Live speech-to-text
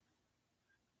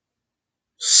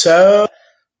So,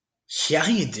 yeah,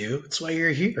 you do. That's why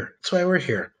you're here. That's why we're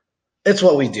here. It's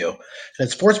what we do. And at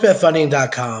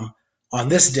sportsbetfunding.com, on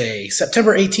this day,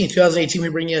 September 18th, 2018, we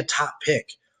bring you a top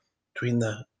pick between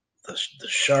the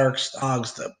Sharks, the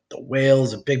Hogs, the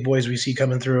Whales, the big boys we see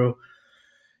coming through.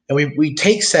 And we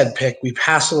take said pick, we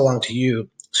pass it along to you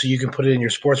so you can put it in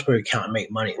your sportsbook account and make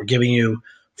money. We're giving you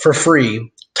for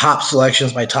free top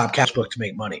selections by top cash book to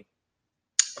make money.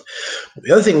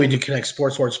 The other thing we do connect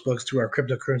sports books through our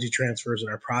cryptocurrency transfers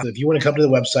and our profit. If you want to come to the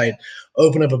website,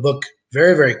 open up a book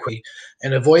very, very quickly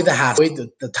and avoid the hassle, avoid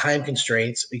the time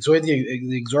constraints, avoid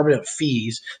the exorbitant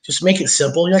fees, just make it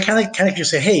simple. You know, kind of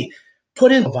just say, hey,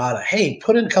 put in Bovada. Hey,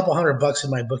 put in a couple $100 in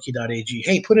my bookie.ag.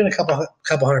 Hey, put in a couple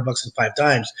 $100 in 5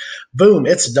 times. Boom,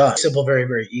 it's done. Simple, very,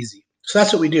 very easy. So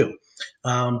that's what we do.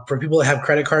 For people that have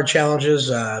credit card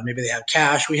challenges, maybe they have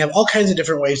cash. We have all kinds of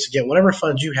different ways to get whatever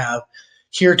funds you have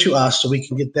here to us so we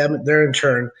can get them their in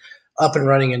turn up and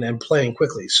running and playing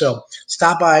quickly. So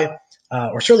stop by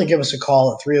or certainly give us a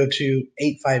call at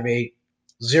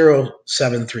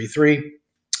 302-858-0733.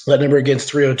 That number again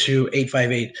is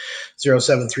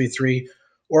 302-858-0733.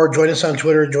 Or join us on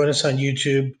Twitter, join us on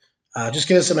YouTube. Just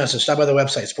give us a message. Stop by the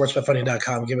website,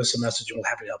 sportsbetfunding.com. Give us a message and we'll be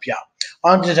happy to help you out.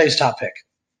 On to today's top pick.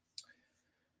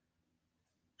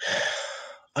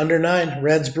 Under 9,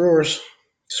 Reds Brewers.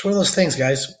 It's one of those things,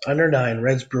 guys. Under 9,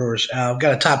 Reds Brewers. I've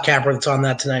got a top capper that's on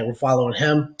that tonight. We're following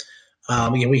him.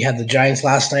 Again, we had the Giants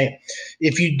last night.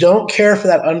 If you don't care for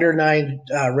that under 9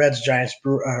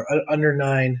 under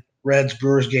 9 Reds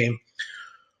Brewers game,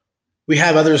 we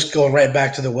have others going right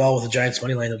back to the well with the Giants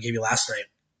money line they gave you last night.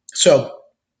 So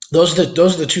those are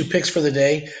the two picks for the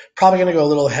day. Probably going to go a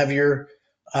little heavier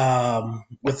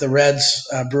with the Reds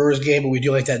Brewers game, but we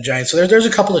do like that Giants. So there's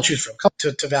a couple to choose from,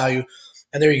 couple to value.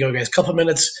 And there you go, guys. Couple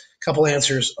minutes, couple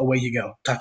answers, away you go. Talk